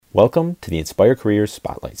Welcome to the Inspire Careers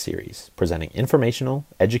Spotlight Series, presenting informational,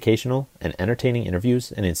 educational, and entertaining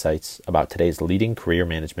interviews and insights about today's leading career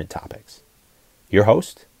management topics. Your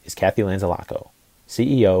host is Kathy Lanzalaco,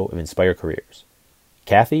 CEO of Inspire Careers.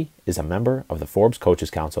 Kathy is a member of the Forbes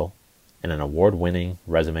Coaches Council and an award-winning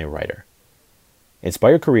resume writer.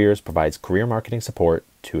 Inspire Careers provides career marketing support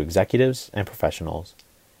to executives and professionals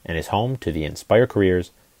and is home to the Inspire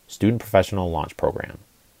Careers Student Professional Launch Program,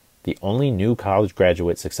 the only new college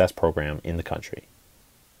graduate success program in the country.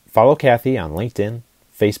 Follow Kathy on LinkedIn,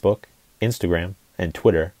 Facebook, Instagram, and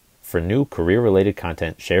Twitter for new career-related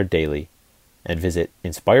content shared daily, and visit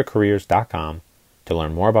inspirecareers.com to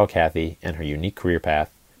learn more about Kathy and her unique career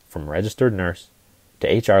path from registered nurse to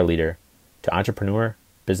HR leader to entrepreneur,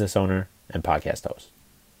 business owner, and podcast host.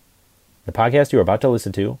 The podcast you are about to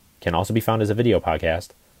listen to can also be found as a video podcast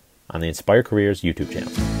on the Inspire Careers YouTube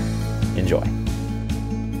channel. Enjoy.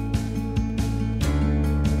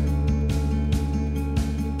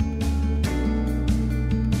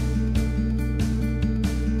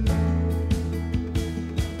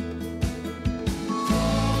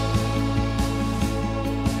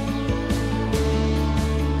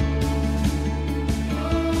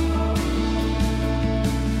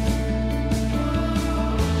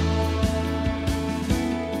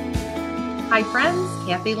 Hi friends,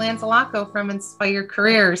 Kathy Lanzalaco from Inspire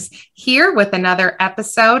Careers here with another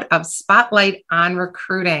episode of Spotlight on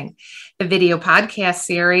Recruiting, the video podcast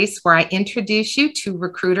series where I introduce you to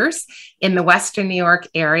recruiters in the Western New York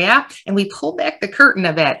area, and we pull back the curtain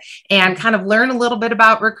a bit and kind of learn a little bit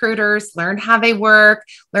about recruiters, learn how they work,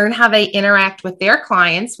 learn how they interact with their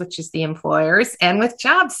clients, which is the employers, and with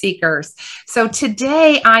job seekers. So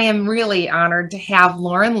today I am really honored to have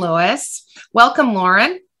Lauren Lewis. Welcome,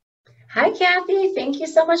 Lauren. Hi, Kathy. Thank you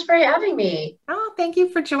so much for having me. Oh, thank you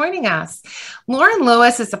for joining us. Lauren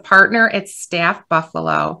Lewis is a partner at Staff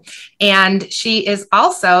Buffalo, and she is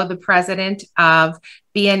also the president of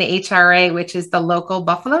BNHRA, which is the local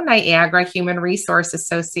Buffalo Niagara Human Resource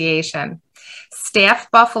Association.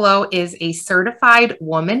 Staff Buffalo is a certified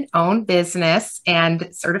woman-owned business and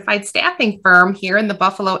certified staffing firm here in the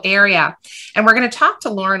Buffalo area. And we're going to talk to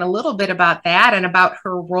Lauren a little bit about that and about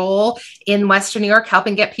her role in Western New York,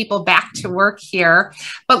 helping get people back to work here.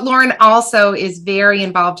 But Lauren also is very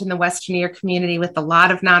involved in the Western New York community with a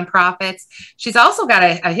lot of nonprofits. She's also got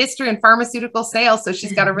a history in pharmaceutical sales, so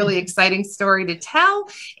she's got a really exciting story to tell,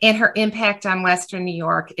 and her impact on Western New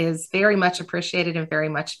York is very much appreciated and very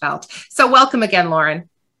much felt. So welcome again, Lauren.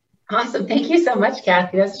 Awesome. Thank you so much,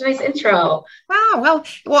 Kathy. That's a nice intro. Wow. Well,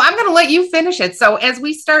 I'm going to let you finish it. So as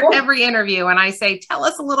we start every interview and I say, tell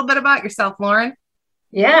us a little bit about yourself, Lauren.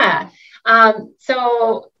 Yeah.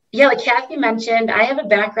 Like Kathy mentioned, I have a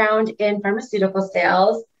background in pharmaceutical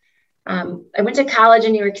sales. I went to college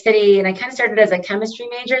in New York City and I kind of started as a chemistry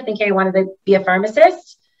major, thinking I wanted to be a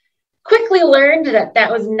pharmacist. Quickly learned that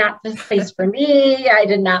that was not the place for me. I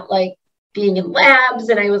did not like being in labs.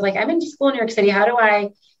 And I was like, I'm in school in New York City. How do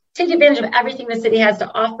I take advantage of everything the city has to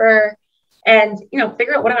offer and,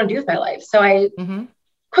 figure out what I want to do with my life? So I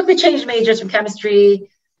quickly changed majors from chemistry,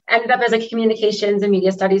 ended up as a communications and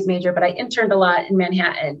media studies major, but I interned a lot in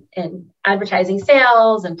Manhattan in advertising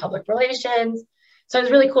sales and public relations. So it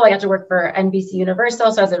was really cool. I got to work for NBC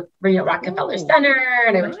Universal. So I was at Rockefeller Center,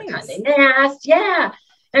 and I worked for Condé Nast. Yeah.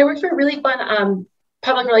 And I worked for a really fun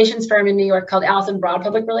public relations firm in New York called Allison Broad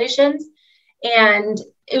Public Relations. And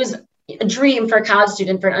it was a dream for a college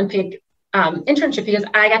student for an unpaid internship because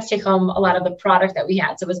I got to take home a lot of the product that we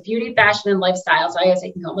had. So it was beauty, fashion, and lifestyle. So I was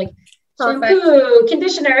taking home like shampoo,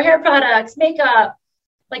 conditioner, hair products, makeup,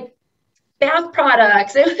 like bath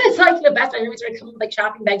products. It was like the best. I remember we coming with like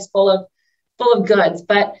shopping bags full of goods.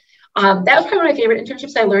 But that was probably my favorite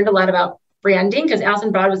internships. I learned a lot about branding because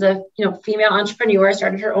Allison Broad was a female entrepreneur,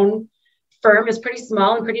 started her own firm. It was pretty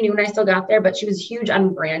small and pretty new when I still got there, but she was huge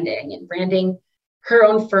on branding her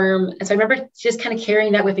own firm. And so I remember just kind of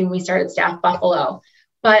carrying that with me when we started Staff Buffalo.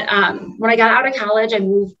 But when I got out of college, I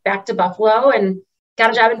moved back to Buffalo and got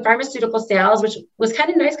a job in pharmaceutical sales, which was kind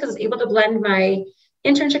of nice because I was able to blend my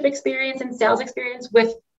internship experience and sales experience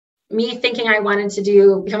with me thinking I wanted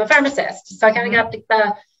to become a pharmacist. So I kind of got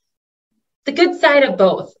the good side of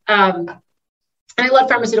both. And I loved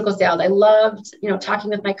pharmaceutical sales. I loved, talking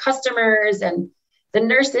with my customers and the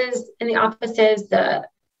nurses in the offices, the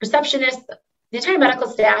receptionists, the entire medical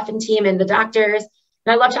staff and team, and the doctors.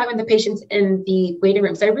 And I loved talking with the patients in the waiting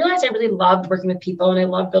room. So I realized I really loved working with people and I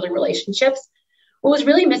loved building relationships. What was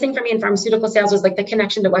really missing for me in pharmaceutical sales was like the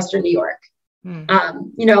connection to Western New York.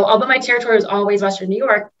 Although my territory was always Western New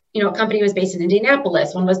York, a company was based in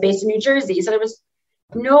Indianapolis, one was based in New Jersey. So there was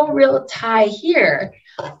no real tie here.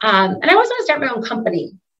 And I always want to start my own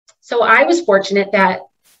company. So I was fortunate that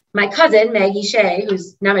my cousin, Maggie Shea,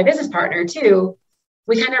 who's now my business partner too,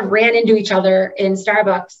 we kind of ran into each other in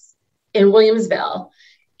Starbucks in Williamsville.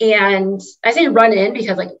 And I say run in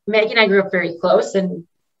because like Maggie and I grew up very close, and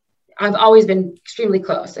I've always been extremely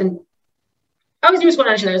close and always knew what's going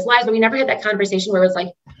on in each other's lives, but we never had that conversation where it was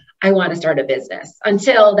like, I want to start a business,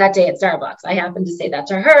 until that day at Starbucks. I happened to say that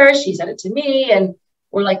to her. She said it to me, and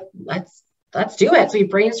we're like, let's do it. So we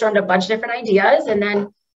brainstormed a bunch of different ideas, and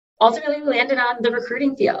then ultimately we landed on the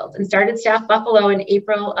recruiting field and started Staff Buffalo in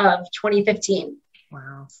April of 2015.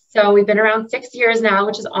 Wow. So we've been around 6 years now,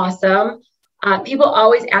 which is awesome. People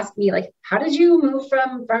always ask me, like, how did you move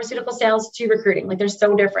from pharmaceutical sales to recruiting? Like, they're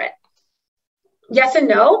so different. Yes and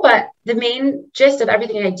no, but the main gist of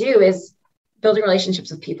everything I do is building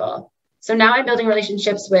relationships with people. So now I'm building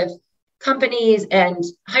relationships with companies and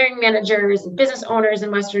hiring managers and business owners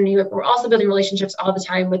in Western New York. We're also building relationships all the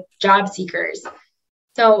time with job seekers.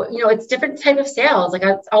 So, it's different type of sales. Like,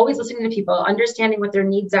 I'm always listening to people, understanding what their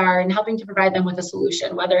needs are and helping to provide them with a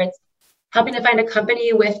solution, whether it's helping to find a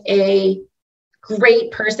company with a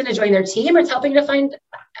great person to join their team, or it's helping to find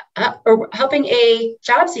or helping a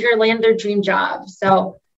job seeker land their dream job.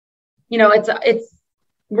 So,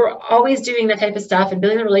 we're always doing that type of stuff and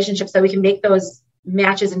building the relationships so we can make those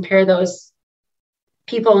matches and pair those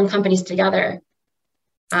people and companies together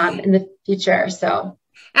in the future. So.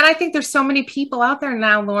 And I think there's so many people out there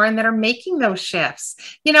now, Lauren, that are making those shifts.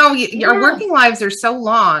 Our working lives are so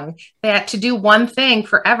long that to do one thing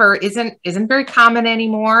forever isn't very common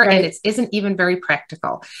anymore. Right. And it isn't even very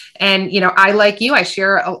practical. And, I, like you, I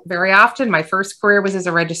share very often, my first career was as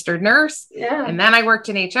a registered nurse. Yeah. And then I worked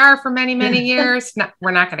in HR for many, many years.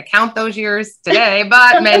 We're not going to count those years today,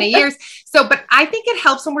 but many years. So, but I think it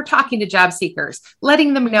helps when we're talking to job seekers,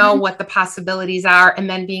 letting them know what the possibilities are, and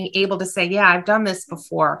then being able to say, yeah, I've done this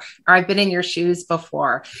before, or I've been in your shoes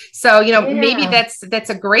before. So, maybe that's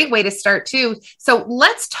a great way to start too. So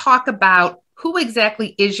let's talk about who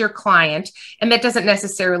exactly is your client. And that doesn't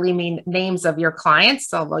necessarily mean names of your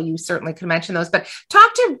clients, although you certainly could mention those, but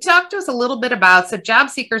talk to us a little bit about, so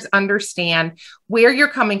job seekers understand where you're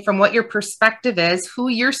coming from, what your perspective is, who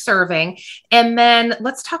you're serving. And then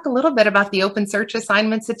let's talk a little bit about the open search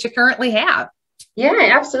assignments that you currently have. Yeah,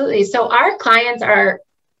 absolutely. So our clients are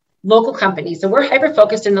local companies. So we're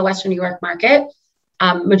hyper-focused in the Western New York market.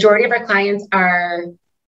 Majority of our clients are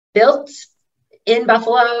built in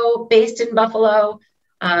Buffalo, based in Buffalo,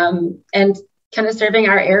 and kind of serving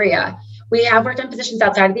our area. We have worked on positions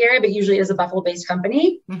outside of the area, but usually it is a Buffalo-based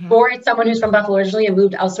company, or it's someone who's from Buffalo originally and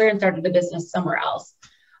moved elsewhere and started a business somewhere else.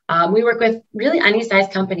 We work with really any size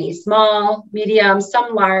companies, small, medium,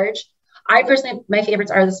 some large. I personally, my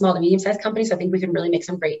favorites are the small to medium-sized companies. So I think we can really make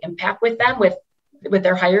some great impact with them with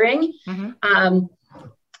their hiring. And,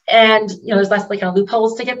 there's less kind of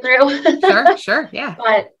loopholes to get through. Sure. Yeah.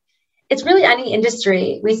 But it's really any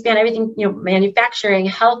industry. We span everything, manufacturing,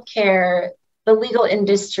 healthcare, the legal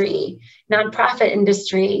industry, nonprofit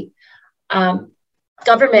industry,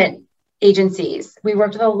 government agencies. We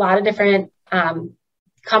worked with a lot of different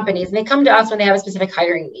companies, and they come to us when they have a specific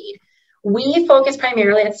hiring need. We focus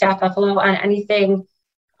primarily at Staff Buffalo on anything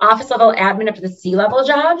office level admin up to the C-level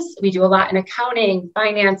jobs. We do a lot in accounting,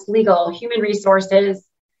 finance, legal, human resources,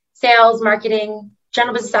 sales, marketing,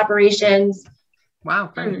 general business operations.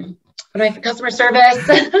 Wow. Customer service.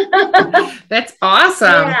 That's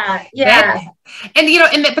awesome. Yeah.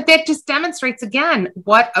 But that just demonstrates again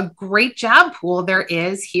what a great job pool there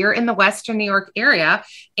is here in the Western New York area,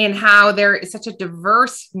 and how there is such a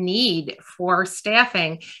diverse need for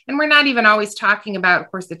staffing. And we're not even always talking about,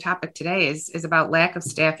 of course, the topic today is about lack of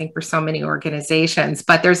staffing for so many organizations,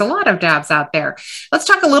 but there's a lot of jobs out there. Let's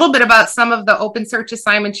talk a little bit about some of the open search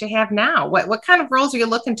assignments you have now. What kind of roles are you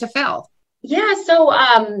looking to fill? Yeah.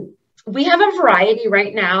 So, we have a variety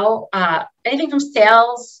right now, anything from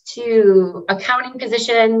sales to accounting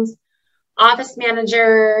positions, office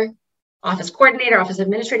manager, office coordinator, office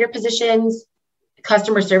administrator positions,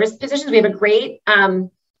 customer service positions. We have a great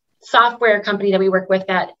software company that we work with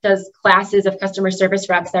that does classes of customer service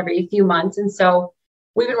reps every few months. And so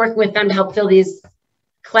we've been working with them to help fill these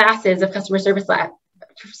classes of customer service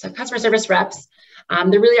reps.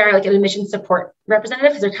 They really are like an admission support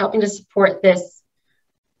representative, because they're helping to support this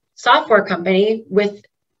software company with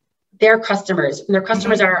their customers, and their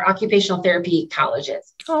customers are occupational therapy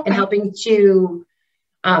colleges, and helping to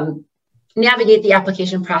navigate the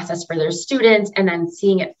application process for their students, and then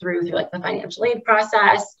seeing it through like the financial aid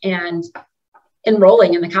process and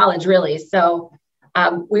enrolling in the college, really. So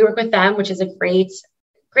we work with them, which is a great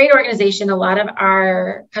organization. A lot of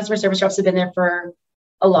our customer service reps have been there for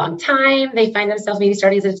a long time. They find themselves maybe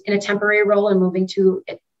starting in a temporary role and moving to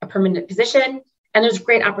a permanent position. And there's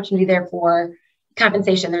great opportunity there for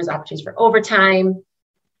compensation. There's opportunities for overtime,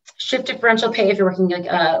 shift differential pay if you're working like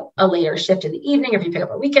a later shift in the evening, or if you pick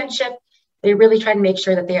up a weekend shift. They really try to make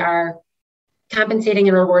sure that they are compensating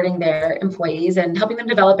and rewarding their employees and helping them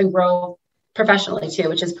develop and grow professionally too,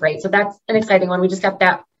 which is great. So that's an exciting one. We just got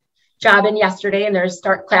that job in yesterday, and their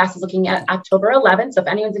start class is looking at October 11th. So if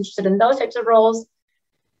anyone's interested in those types of roles,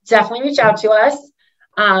 definitely reach out to us.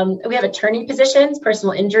 We have attorney positions,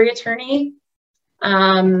 personal injury attorney,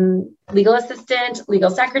 legal assistant, legal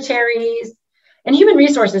secretaries, and human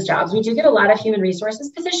resources jobs. We do get a lot of human resources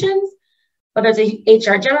positions, whether it's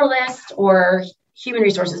a HR generalist or human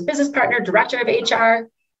resources business partner, director of HR.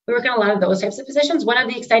 We work on a lot of those types of positions. One of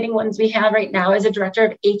the exciting ones we have right now is a director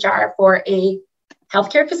of HR for a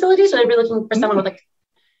healthcare facility. So they'd be looking for someone with like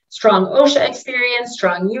strong OSHA experience,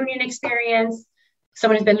 strong union experience,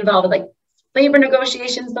 someone who's been involved with like labor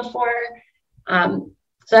negotiations before. So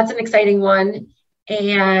that's an exciting one.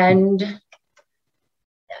 And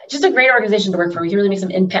just a great organization to work for. We can really make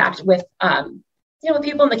some impact with, with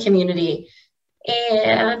people in the community.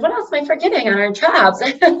 And what else am I forgetting on our jobs?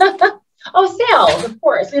 Oh, sales, of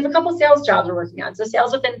course. We have a couple sales jobs we're working on. So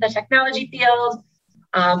sales within the technology field,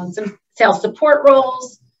 some sales support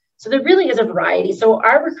roles. So there really is a variety. So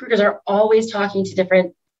our recruiters are always talking to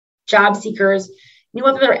different job seekers,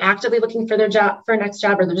 whether they're actively looking for their job, for a next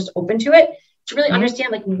job, or they're just open to it, to really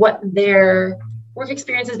understand like what their work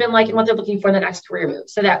experience has been like and what they're looking for in the next career move.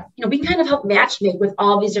 So that, we kind of help match make with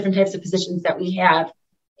all these different types of positions that we have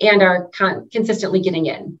and are consistently getting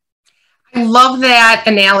in. I love that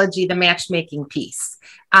analogy, the matchmaking piece.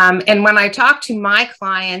 And when I talk to my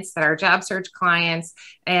clients that are job search clients,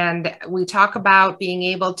 and we talk about being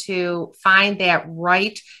able to find that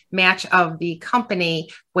right match of the company,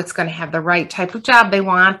 what's going to have the right type of job they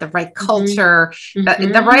want, the right culture,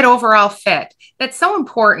 the right overall fit. That's so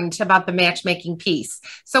important about the matchmaking piece.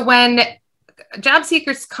 So when job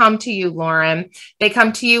seekers come to you, Lauren, they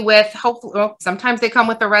come to you with, hopefully, well, sometimes they come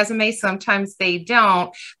with a resume, sometimes they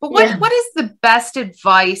don't. But what is the best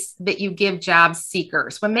advice that you give job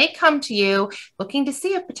seekers when they come to you looking to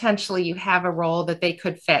see if potentially you have a role that they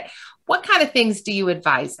could fit? What kind of things do you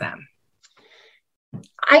advise them?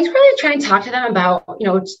 I really try and talk to them about,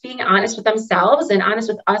 just being honest with themselves and honest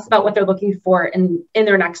with us about what they're looking for in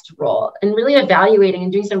their next role, and really evaluating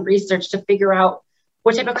and doing some research to figure out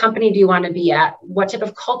what type of company do you want to be at? What type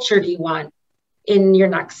of culture do you want in your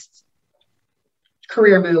next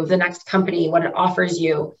career move, the next company, what it offers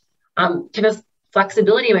you? Type of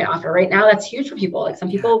flexibility it might offer. Right now, that's huge for people. Like some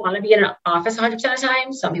people want to be in an office 100% of the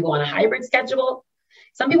time. Some people want a hybrid schedule.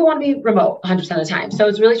 Some people want to be remote 100% of the time. So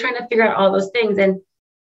it's really trying to figure out all those things. And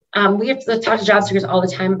we have to talk to job seekers all the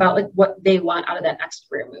time about like what they want out of that next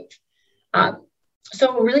career move.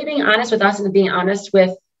 So really being honest with us and being honest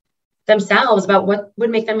with themselves about what would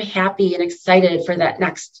make them happy and excited for that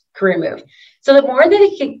next career move. So the more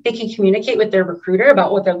that they can communicate with their recruiter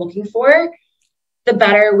about what they're looking for, the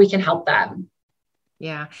better we can help them.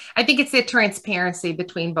 Yeah, I think it's the transparency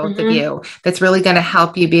between both of you that's really going to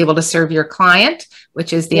help you be able to serve your client,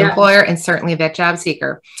 which is the employer, and certainly that job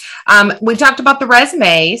seeker. We talked about the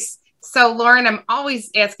resumes. So Lauren, I'm always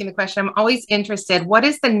asking the question, I'm always interested, what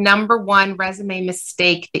is the number one resume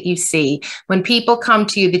mistake that you see when people come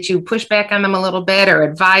to you that you push back on them a little bit or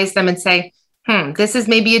advise them and say, this is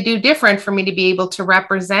maybe a do different for me to be able to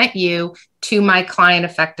represent you to my client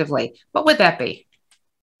effectively? What would that be?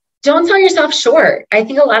 Don't sell yourself short. I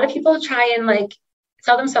think a lot of people try and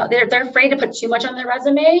sell themselves. They're afraid to put too much on their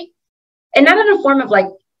resume, and not in a form of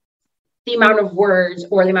the amount of words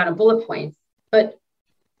or the amount of bullet points, but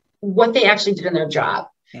what they actually did in their job.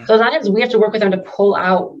 Yeah. So a lot of times we have to work with them to pull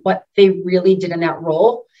out what they really did in that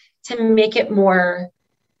role to make it more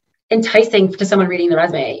enticing to someone reading the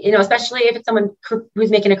resume, especially if it's someone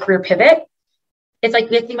who's making a career pivot. It's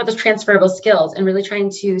like we have to think about those transferable skills and really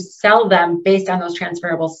trying to sell them based on those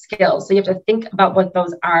transferable skills. So you have to think about what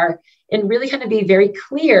those are and really kind of be very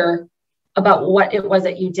clear about what it was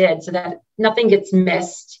that you did so that nothing gets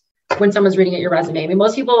missed when someone's reading at your resume. I mean,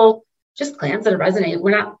 most people just glance at a resume.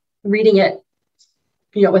 We're not reading it,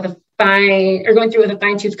 with a fine or going through with a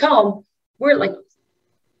fine tooth comb. We're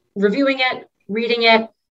reviewing it, reading it,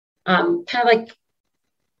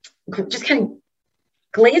 just kind of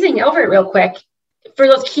glazing over it real quick for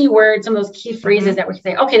those key words, some of those key phrases that we can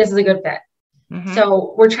say, okay, this is a good fit.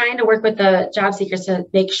 So we're trying to work with the job seekers to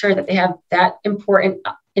make sure that they have that important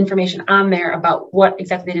information on there about what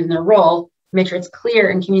exactly they did in their role, make sure it's clear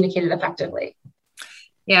and communicated effectively.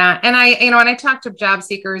 Yeah. And when I talk to job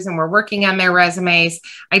seekers and we're working on their resumes,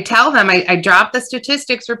 I tell them, I drop the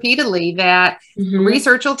statistics repeatedly that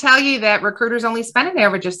research will tell you that recruiters only spend an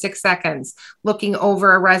average of 6 seconds looking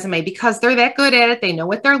over a resume because they're that good at it. They know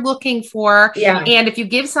what they're looking for. Yeah. And if you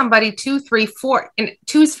give somebody 2, 3, 4, and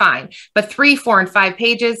 2's fine, but 3, 4, and 5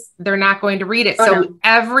 pages, they're not going to read it. So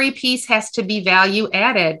every piece has to be value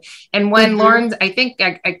added. And when Lauren, I think,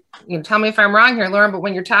 tell me if I'm wrong here, Lauren, but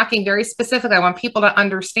when you're talking very specifically, I want people to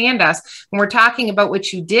understand us. When we're talking about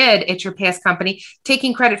what you did at your past company,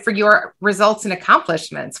 taking credit for your results and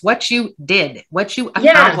accomplishments, what you did, what you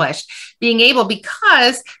accomplished, being able,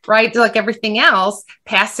 because, right, like everything else,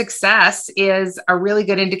 past success is a really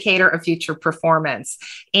good indicator of future performance.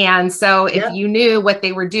 And so if you knew what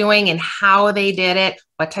they were doing and how they did it,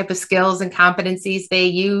 what type of skills and competencies they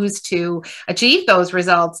use to achieve those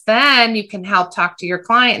results, then you can help talk to your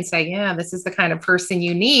client and say, yeah, this is the kind of person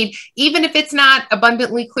you need. Even if it's not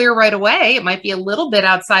abundantly clear right away, it might be a little bit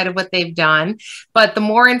outside of what they've done, but the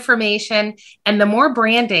more information and the more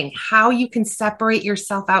branding, how you can separate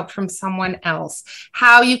yourself out from someone else,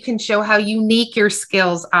 how you can show how unique your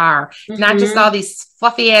skills are, not just all these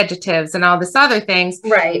fluffy adjectives and all this other things.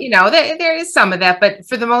 Right. There is some of that, but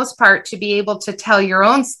for the most part, to be able to tell your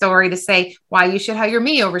own story, to say why you should hire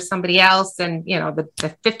me over somebody else and,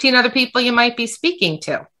 the 15 other people you might be speaking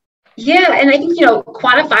to. Yeah. And I think,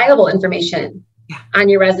 quantifiable information on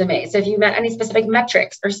your resume. So if you met any specific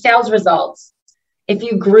metrics or sales results, if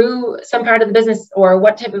you grew some part of the business or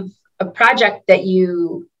what type of a project that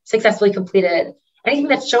you successfully completed, anything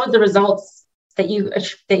that shows the results that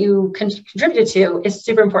you contributed to is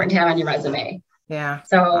super important to have on your resume. Yeah.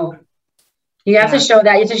 So you have to show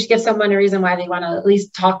that. You have to give someone a reason why they want to at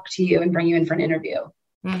least talk to you and bring you in for an interview.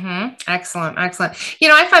 Excellent. Excellent.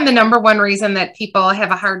 I find the number one reason that people have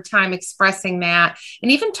a hard time expressing that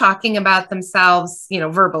and even talking about themselves,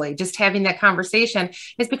 verbally, just having that conversation,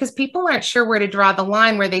 is because people aren't sure where to draw the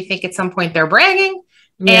line, where they think at some point they're bragging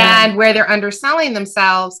and where they're underselling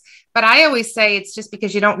themselves. But I always say it's just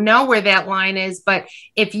because you don't know where that line is. But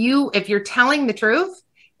if you're telling the truth,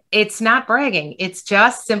 it's not bragging. It's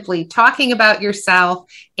just simply talking about yourself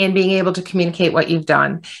and being able to communicate what you've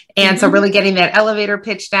done. And so really getting that elevator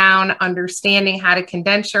pitch down, understanding how to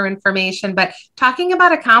condense your information, but talking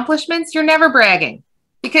about accomplishments, you're never bragging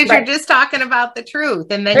because you're just talking about the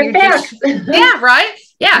truth. And then you're just, right.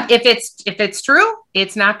 Yeah. If it's true,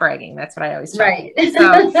 it's not bragging. That's what I always tell. Right.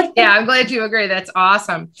 So I'm glad you agree. That's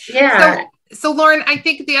awesome. Yeah. So Lauren, I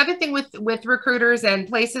think the other thing with recruiters and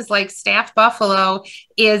places like Staff Buffalo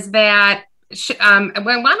is that I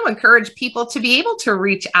want to encourage people to be able to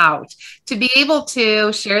reach out, to be able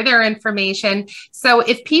to share their information. So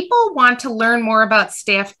if people want to learn more about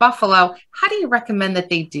Staff Buffalo, how do you recommend that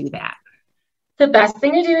they do that? The best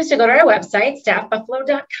thing to do is to go to our website,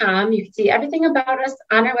 staffbuffalo.com. You can see everything about us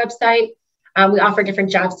on our website. We offer different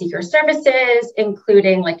job seeker services,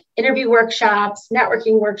 including like interview workshops,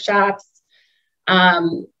 networking workshops.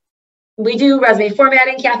 We do resume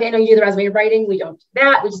formatting. Kathy, I know you do the resume writing. We don't do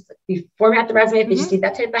that. We format the resume if you just need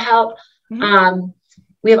that type of help.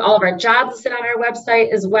 We have all of our jobs listed on our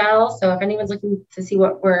website as well. So if anyone's looking to see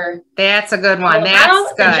what we're... That's a good one.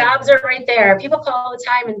 That's good. The jobs are right there. People call all the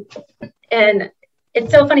time and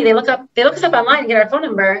it's so funny. They look us up online and get our phone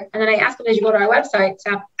number. And then I ask them, did you go to our website,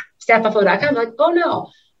 staffbuffalo.com? They're like, oh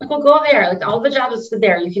no. Like, well, go there. Like all the jobs listed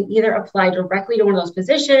there. You can either apply directly to one of those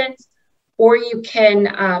positions, or you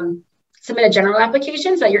can submit a general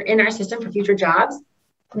application so that you're in our system for future jobs.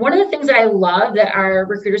 One of the things that I love that our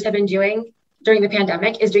recruiters have been doing during the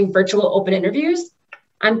pandemic is doing virtual open interviews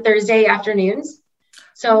on Thursday afternoons.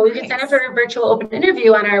 So you can sign up for a virtual open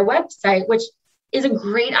interview on our website, which is a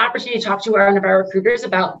great opportunity to talk to one of our recruiters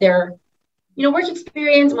about their, work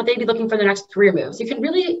experience and what they'd be looking for in their next career move. So you can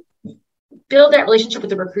really build that relationship with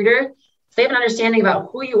the recruiter so they have an understanding about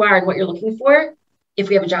who you are and what you're looking for. If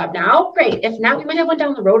we have a job now, great. If not, we might have one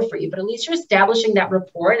down the road for you, but at least you're establishing that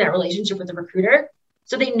rapport and that relationship with the recruiter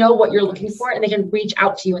so they know what you're looking for and they can reach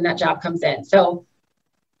out to you when that job comes in. So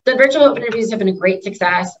the virtual open interviews have been a great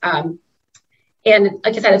success. And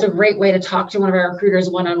like I said, it's a great way to talk to one of our recruiters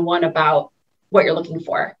one-on-one about what you're looking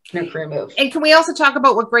for in a career move. And can we also talk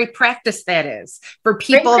about what great practice that is for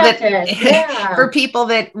people for people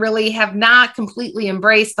that really have not completely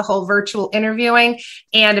embraced the whole virtual interviewing?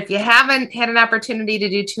 And if you haven't had an opportunity to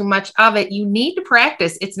do too much of it, you need to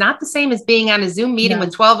practice. It's not the same as being on a Zoom meeting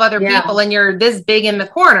with 12 other people and you're this big in the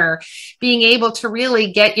corner. Being able to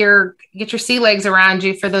really get your sea legs around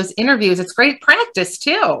you for those interviews. It's great practice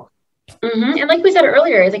too. And like we said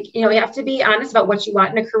earlier, it's like, you have to be honest about what you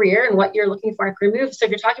want in a career and what you're looking for in a career move. So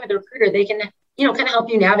if you're talking with a recruiter, they can, kind of help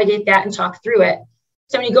you navigate that and talk through it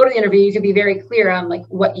So when you go to the interview, you can be very clear on like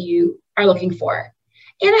what you are looking for.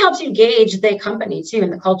 And it helps you gauge the company too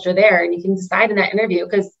and the culture there. And you can decide in that interview,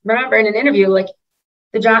 because remember, in an interview, like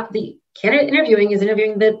the candidate interviewing is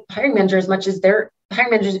interviewing the hiring manager as much as the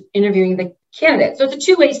hiring manager is interviewing the candidate. So it's a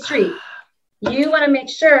two-way street. You want to make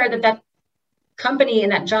sure that that company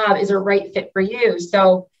and that job is a right fit for you.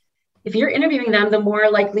 So if you're interviewing them, the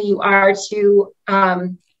more likely you are to,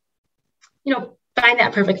 find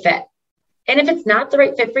that perfect fit. And if it's not the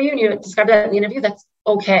right fit for you and you discover that in the interview, that's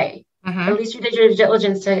okay. At least you did your due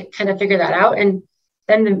diligence to kind of figure that out. And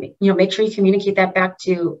then, make sure you communicate that back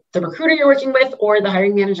to the recruiter you're working with or the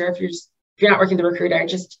hiring manager. If you're not working with the recruiter,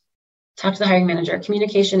 just talk to the hiring manager.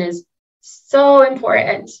 Communication is so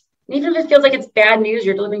important. And even if it feels like it's bad news,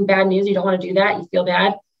 you're delivering bad news, you don't want to do that. You feel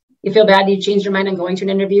bad. You change your mind on going to an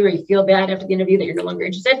interview, or you feel bad after the interview that you're no longer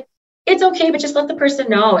interested. It's okay, but just let the person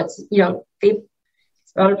know. It's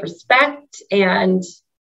out of respect and,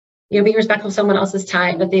 being respectful of someone else's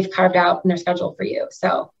time that they've carved out in their schedule for you.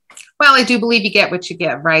 So, well, I do believe you get what you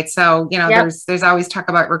give, right? So, there's always talk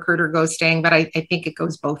about recruiter ghosting, but I think it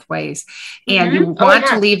goes both ways. And you want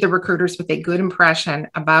to leave the recruiters with a good impression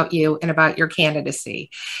about you and about your candidacy.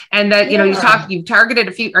 And that, you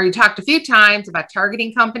talked a few times about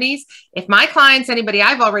targeting companies. If my clients, anybody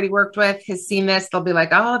I've already worked with has seen this, they'll be like,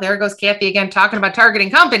 oh, there goes Kathy again, talking about targeting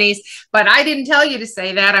companies. But I didn't tell you to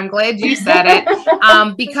say that. I'm glad you said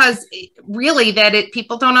it. Because really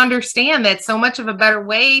people don't understand that so much of a better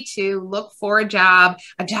way to look for a job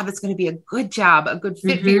that's going to be a good job, a good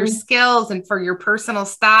fit for your skills and for your personal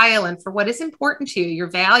style and for what is important to you, your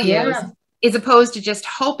values, as opposed to just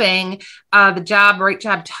hoping the right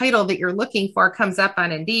job title that you're looking for comes up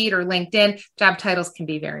on Indeed or LinkedIn. Job titles can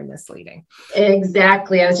be very misleading.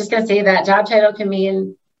 Exactly. I was just going to say that job title can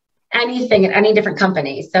mean anything at any different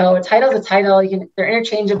company. So a title is a title. They're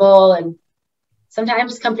interchangeable, and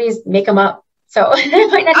sometimes companies make them up. So it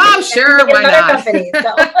might not sure, why not? Companies,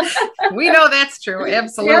 so. We know that's true.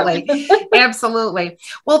 Absolutely. Yep. Absolutely.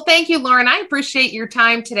 Well, thank you, Lauren. I appreciate your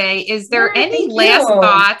time today. Is there any last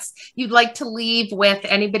thoughts you'd like to leave with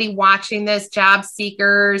anybody watching this, job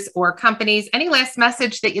seekers or companies? Any last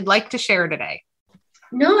message that you'd like to share today?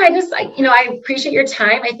 No, I appreciate your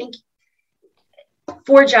time. I think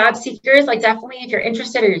for job seekers, definitely if you're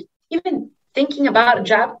interested or even thinking about a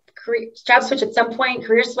job switch at some point,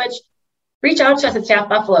 career switch, reach out to us at Staff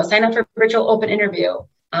Buffalo. Sign up for a virtual open interview.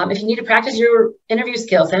 If you need to practice your interview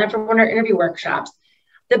skills, sign up for one of our interview workshops.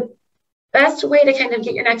 The best way to kind of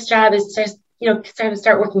get your next job is to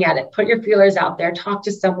start working at it. Put your feelers out there. Talk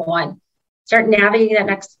to someone. Start navigating that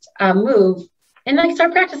next move, and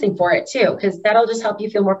start practicing for it too, because that'll just help you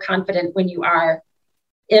feel more confident when you are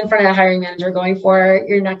in front of the hiring manager going for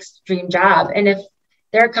your next dream job. And if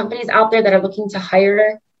there are companies out there that are looking to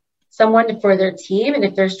hire someone for their team, and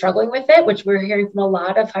if they're struggling with it, which we're hearing from a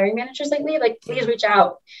lot of hiring managers lately, please reach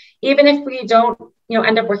out. Even if we don't,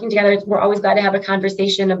 end up working together, we're always glad to have a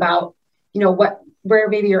conversation about, where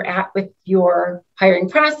maybe you're at with your hiring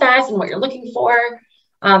process and what you're looking for,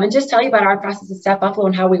 and just tell you about our process at Staff Buffalo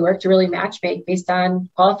and how we work to really matchmake based on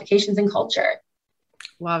qualifications and culture.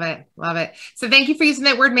 Love it. Love it. So thank you for using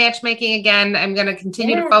that word matchmaking again. I'm going to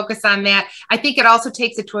continue to focus on that. I think it also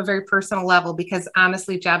takes it to a very personal level, because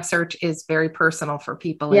honestly, job search is very personal for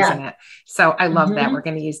people, isn't it? So I love that. We're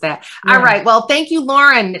going to use that. All right. Well, thank you,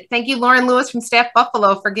 Lauren. Thank you, Lauren Lewis from Staff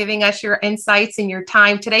Buffalo, for giving us your insights and your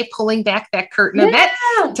time today, pulling back that curtain a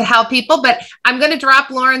bit to help people. But I'm going to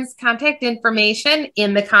drop Lauren's contact information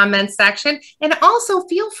in the comments section. And also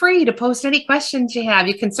feel free to post any questions you have.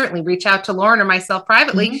 You can certainly reach out to Lauren or myself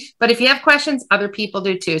privately. But if you have questions, other people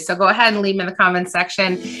do too. So go ahead and leave them in the comments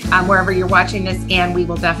section wherever you're watching this, and we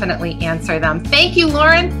will definitely answer them. Thank you,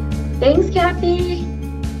 Lauren. Thanks, Kathy.